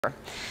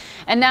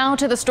And now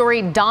to the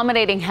story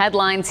dominating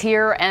headlines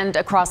here and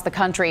across the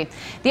country.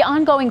 The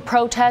ongoing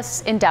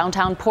protests in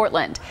downtown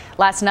Portland.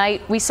 Last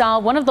night, we saw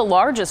one of the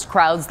largest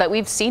crowds that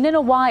we've seen in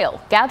a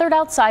while gathered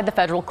outside the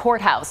federal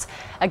courthouse.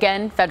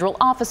 Again, federal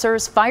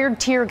officers fired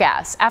tear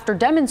gas after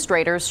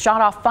demonstrators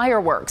shot off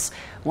fireworks.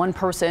 One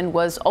person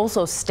was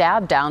also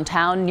stabbed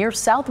downtown near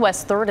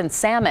Southwest 3rd and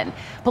Salmon.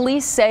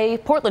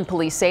 Portland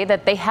police say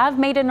that they have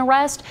made an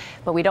arrest,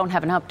 but we don't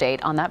have an update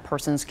on that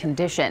person's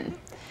condition.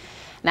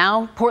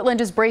 Now,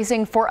 Portland is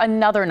bracing for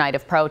another night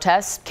of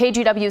protests.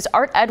 KGW's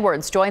Art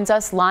Edwards joins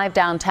us live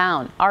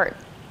downtown. Art.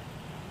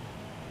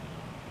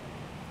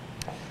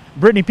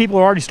 Brittany, people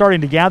are already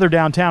starting to gather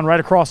downtown right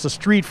across the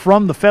street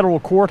from the federal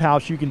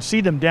courthouse. You can see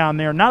them down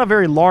there. Not a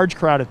very large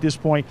crowd at this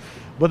point,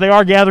 but they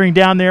are gathering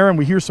down there, and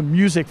we hear some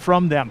music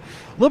from them.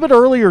 A little bit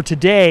earlier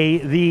today,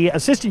 the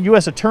Assistant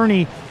U.S.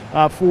 Attorney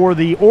for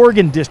the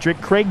Oregon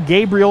District, Craig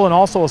Gabriel, and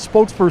also a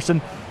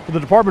spokesperson for the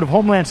Department of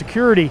Homeland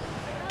Security,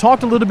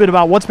 talked a little bit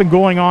about what's been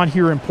going on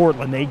here in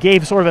Portland. They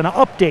gave sort of an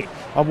update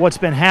of what's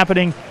been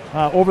happening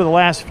over the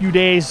last few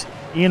days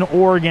in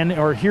Oregon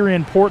or here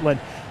in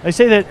Portland. They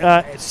say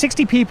that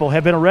 60 people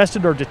have been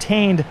arrested or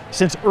detained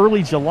since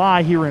early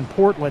July here in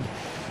Portland.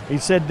 They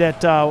said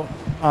that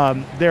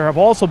there have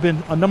also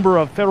been a number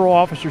of federal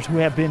officers who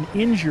have been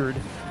injured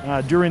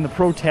during the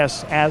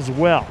protests as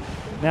well.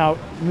 Now,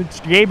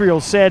 Mr. Gabriel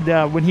said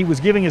when he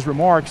was giving his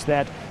remarks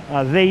that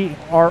they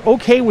are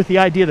okay with the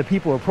idea that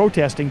people are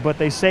protesting, but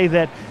they say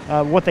that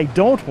what they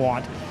don't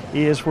want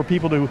is for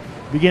people to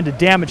begin to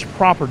damage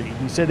property.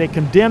 He said they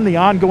condemn the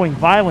ongoing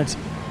violence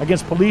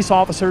against police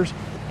officers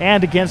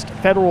and against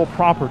federal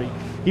property.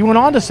 He went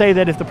on to say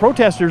that if the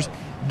protesters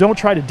don't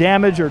try to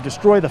damage or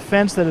destroy the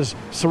fence that is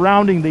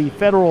surrounding the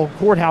federal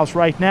courthouse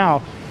right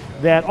now,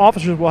 that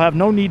officers will have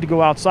no need to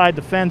go outside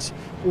the fence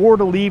or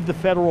to leave the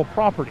federal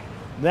property.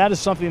 That is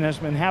something that's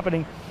been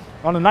happening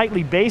on a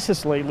nightly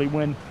basis lately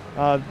when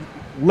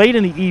late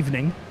in the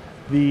evening,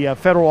 the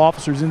federal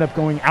officers end up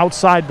going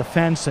outside the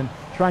fence and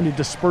trying to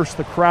disperse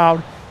the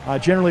crowd.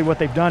 Generally what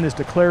they've done is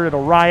declared it a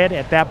riot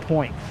at that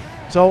point.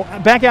 So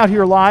back out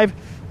here live,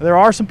 there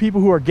are some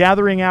people who are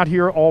gathering out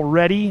here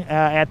already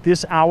at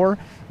this hour.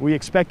 We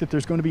expect that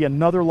there's going to be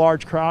another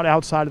large crowd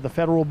outside of the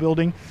federal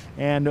building,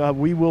 and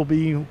we will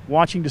be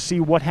watching to see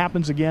what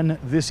happens again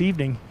this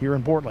evening here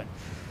in Portland.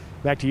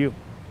 Back to you.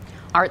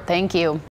 Art, thank you.